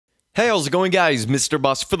Hey, how's it going, guys? Mr.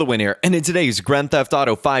 Boss for the win here, and in today's Grand Theft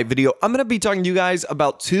Auto 5 video, I'm going to be talking to you guys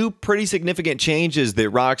about two pretty significant changes that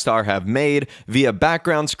Rockstar have made via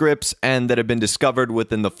background scripts and that have been discovered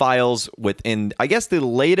within the files within, I guess, the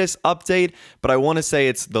latest update, but I want to say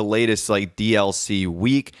it's the latest like DLC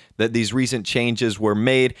week that these recent changes were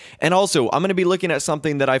made. And also, I'm going to be looking at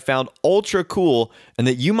something that I found ultra cool and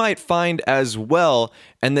that you might find as well,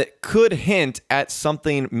 and that could hint at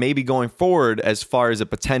something maybe going forward as far as a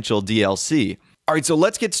potential DLC. All right, so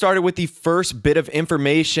let's get started with the first bit of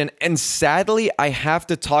information, and sadly, I have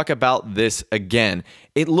to talk about this again.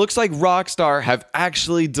 It looks like Rockstar have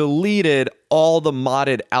actually deleted all the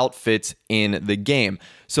modded outfits in the game.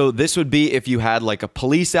 So this would be if you had like a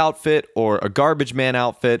police outfit or a garbage man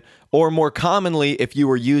outfit, or more commonly, if you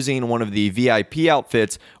were using one of the VIP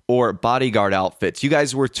outfits or bodyguard outfits. You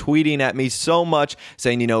guys were tweeting at me so much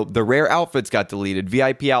saying, the rare outfits got deleted.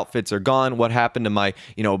 VIP outfits are gone. What happened to my,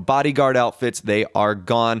 bodyguard outfits? They are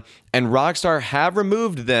gone. And Rockstar have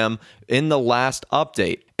removed them in the last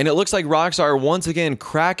update. And it looks like Rockstar are once again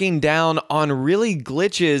cracking down on really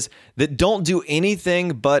glitches that don't do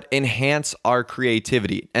anything but enhance our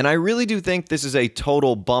creativity. And I really do think this is a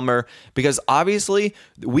total bummer because obviously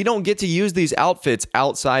we don't get to use these outfits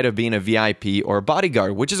outside of being a VIP or a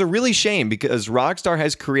bodyguard, which is a really shame because Rockstar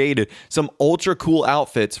has created some ultra cool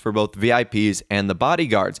outfits for both VIPs and the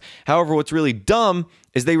bodyguards. However, what's really dumb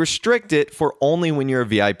is they restrict it for only when you're a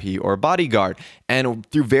VIP or a bodyguard. And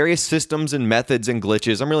through various systems and methods and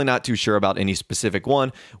glitches, I'm really not too sure about any specific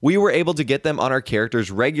one, we were able to get them on our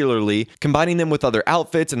characters regularly, combining them with other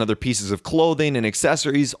outfits and other pieces of clothing and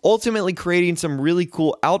accessories, ultimately creating some really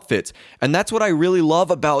cool outfits. And that's what I really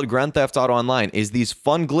love about Grand Theft Auto Online, is these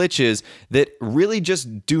fun glitches that really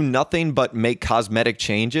just do nothing but make cosmetic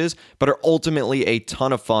changes, but are ultimately a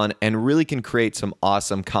ton of fun and really can create some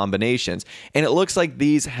awesome combinations. And it looks like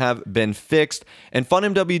these have been fixed, and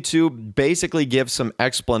FunMW2 basically gives some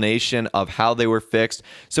explanation of how they were fixed.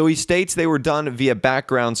 So he states they were done via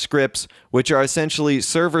background scripts, which are essentially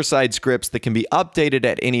server-side scripts that can be updated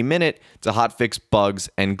at any minute to hotfix bugs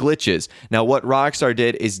and glitches. Now, what Rockstar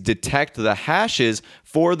did is detect the hashes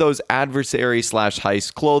for those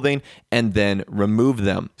adversary/heist clothing and then remove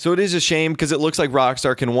them. So it is a shame because it looks like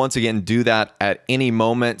Rockstar can once again do that at any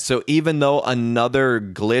moment. So even though another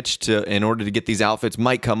glitch in order to get these outfits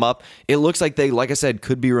might come up, it looks like they, like I said,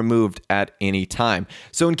 could be removed at any time.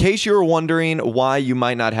 So in case you were wondering why you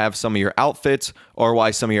might not have some of your outfits, or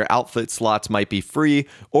why some of your outfit slots might be free,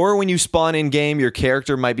 or when you spawn in game, your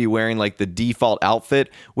character might be wearing like the default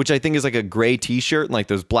outfit, which I think is like a gray t-shirt and like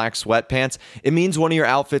those black sweatpants, it means one of your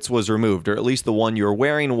outfits was removed, or at least the one you're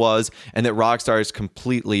wearing was, and that Rockstar has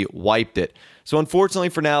completely wiped it. So unfortunately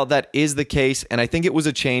for now, that is the case, and I think it was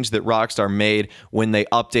a change that Rockstar made when they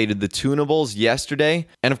updated the tunables yesterday,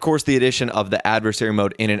 and of course the addition of the adversary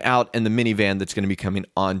mode in and out and the minivan that's going to be coming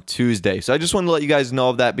on Tuesday. So I just wanted to let you guys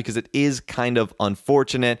know of that because it is kind of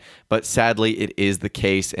unfortunate, but sadly it is the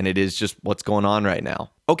case, and it is just what's going on right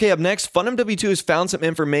now. Okay, up next, FunMW2 has found some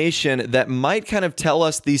information that might kind of tell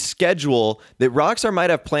us the schedule that Rockstar might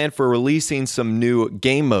have planned for releasing some new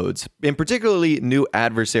game modes, in particularly new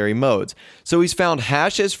adversary modes. So he's found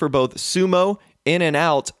hashes for both sumo, in and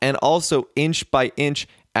out, and also inch by inch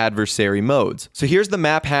adversary modes. So here's the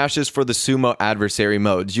map hashes for the sumo adversary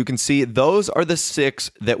modes. You can see those are the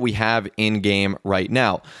 6 that we have in game right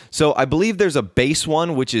now. So I believe there's a base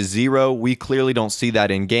one, which is 0. We clearly don't see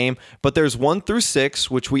that in game, but there's 1 through 6,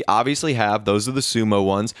 which we obviously have. Those are the sumo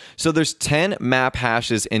ones. So there's 10 map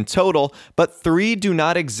hashes in total, but 3 do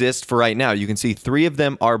not exist for right now. You can see 3 of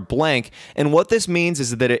them are blank. And what this means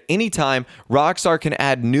is that at any time, Rockstar can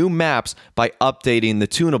add new maps by updating the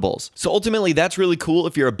tunables. So ultimately, that's really cool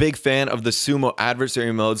if you're a big fan of the sumo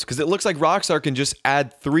adversary modes, because it looks like Rockstar can just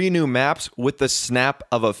add 3 new maps with the snap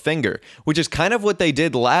of a finger, which is kind of what they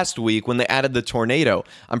did last week when they added the tornado.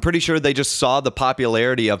 I'm pretty sure they just saw the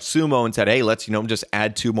popularity of sumo and said, hey, let's just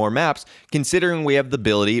add 2 more maps, considering we have the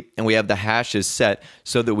ability and we have the hashes set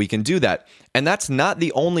so that we can do that. And that's not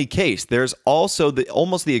the only case. There's also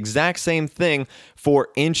almost the exact same thing for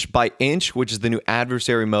inch by inch, which is the new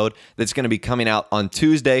adversary mode that's going to be coming out on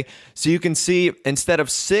Tuesday. So you can see instead of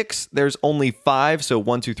 6, there's only 5. So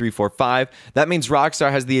 1, 2, 3, 4, 5. That means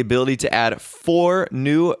Rockstar has the ability to add 4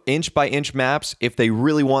 new inch by inch maps if they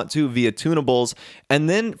really want to via tunables. And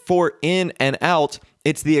then for in and out,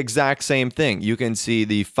 it's the exact same thing. You can see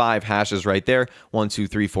the 5 hashes right there. 1, 2,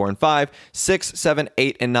 3, 4, and 5. 6, 7,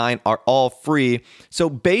 8, and 9 are all free. So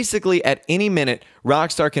basically, at any minute,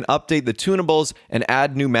 Rockstar can update the tunables and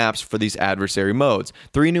add new maps for these adversary modes.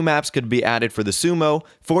 3 new maps could be added for the sumo,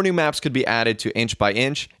 4 new maps could be added to inch by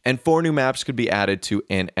inch, and 4 new maps could be added to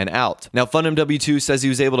in and out. Now, FunMW2 says he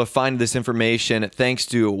was able to find this information thanks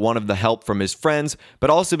to one of the help from his friends, but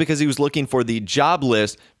also because he was looking for the job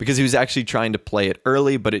list because he was actually trying to play it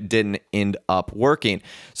early, but it didn't end up working.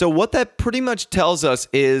 So what that pretty much tells us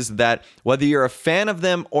is that whether you're a fan of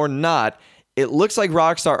them or not, it looks like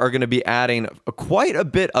Rockstar are going to be adding quite a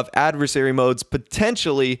bit of adversary modes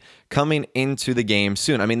potentially coming into the game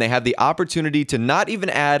soon. I mean, they have the opportunity to not even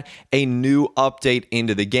add a new update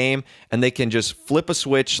into the game, and they can just flip a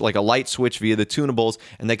switch, like a light switch via the tunables,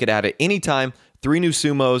 and they could add it anytime. 3 new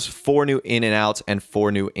sumos, 4 new in and outs, and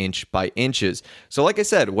 4 new inch by inches. So like I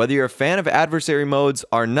said, whether you're a fan of adversary modes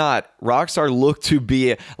or not, Rockstar look to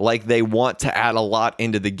be like they want to add a lot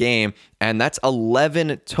into the game, and that's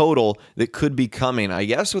 11 total that could be coming, I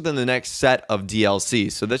guess, within the next set of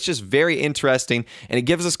DLC. So that's just very interesting, and it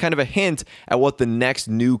gives us kind of a hint at what the next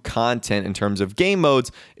new content in terms of game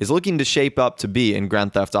modes is looking to shape up to be in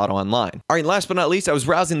Grand Theft Auto Online. All right, last but not least, I was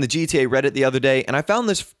browsing the GTA Reddit the other day, and I found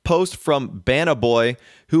this post from Boy,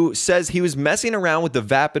 who says he was messing around with the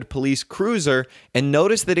Vapid Police Cruiser and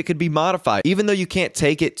noticed that it could be modified, even though you can't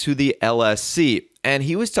take it to the LSC. And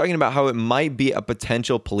he was talking about how it might be a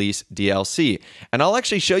potential police DLC. And I'll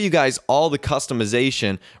actually show you guys all the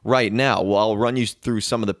customization right now. Well, I'll run you through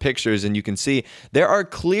some of the pictures, and you can see there are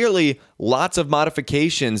clearly lots of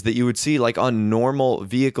modifications that you would see like on normal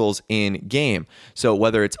vehicles in game. So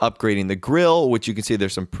whether it's upgrading the grille, which you can see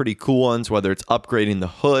there's some pretty cool ones, whether it's upgrading the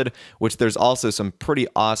hood, which there's also some pretty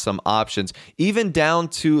awesome options, even down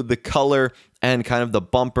to the color and kind of the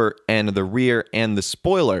bumper and the rear and the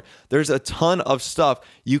spoiler. There's a ton of stuff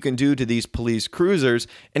you can do to these police cruisers,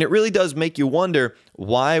 and it really does make you wonder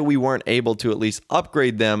why we weren't able to at least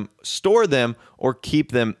upgrade them, store them, or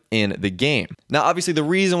keep them in the game. Now, obviously, the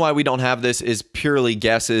reason why we don't have this is purely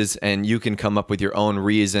guesses, and you can come up with your own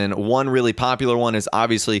reason. One really popular one is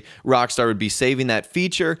obviously Rockstar would be saving that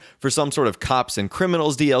feature for some sort of Cops and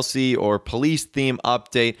Criminals DLC or police theme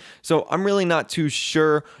update. So I'm really not too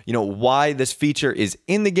sure, why this feature is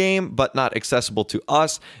in the game but not accessible to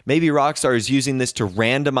us. Maybe Rockstar is using this to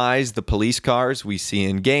randomize the police cars we see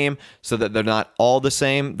in game so that they're not all the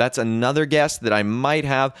same. That's another guess that I might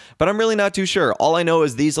have, but I'm really not too sure. All I know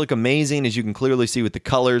is these look amazing, as you can clearly see with the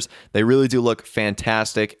colors. They really do look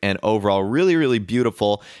fantastic and overall really, really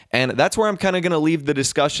beautiful. And that's where I'm kind of going to leave the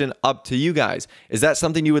discussion up to you guys. Is that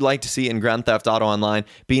something you would like to see in Grand Theft Auto Online?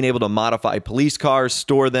 Being able to modify police cars,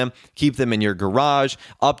 store them, keep them in your garage,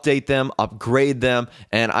 update them, upgrade them.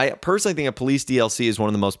 And I personally think a police DLC is one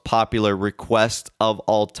of the most popular requests of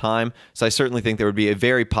all time. So I certainly think there would be a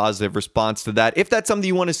very positive response to that. If that's something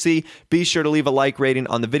you want to see, be sure to leave a like rating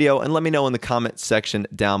on the video and let me know in the comment section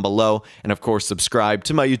down below. And of course, subscribe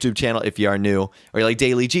to my YouTube channel if you are new or you like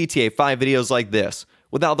daily GTA 5 videos like this.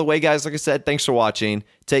 Without the way, guys, like I said, thanks for watching.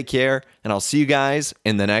 Take care, and I'll see you guys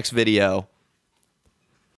in the next video.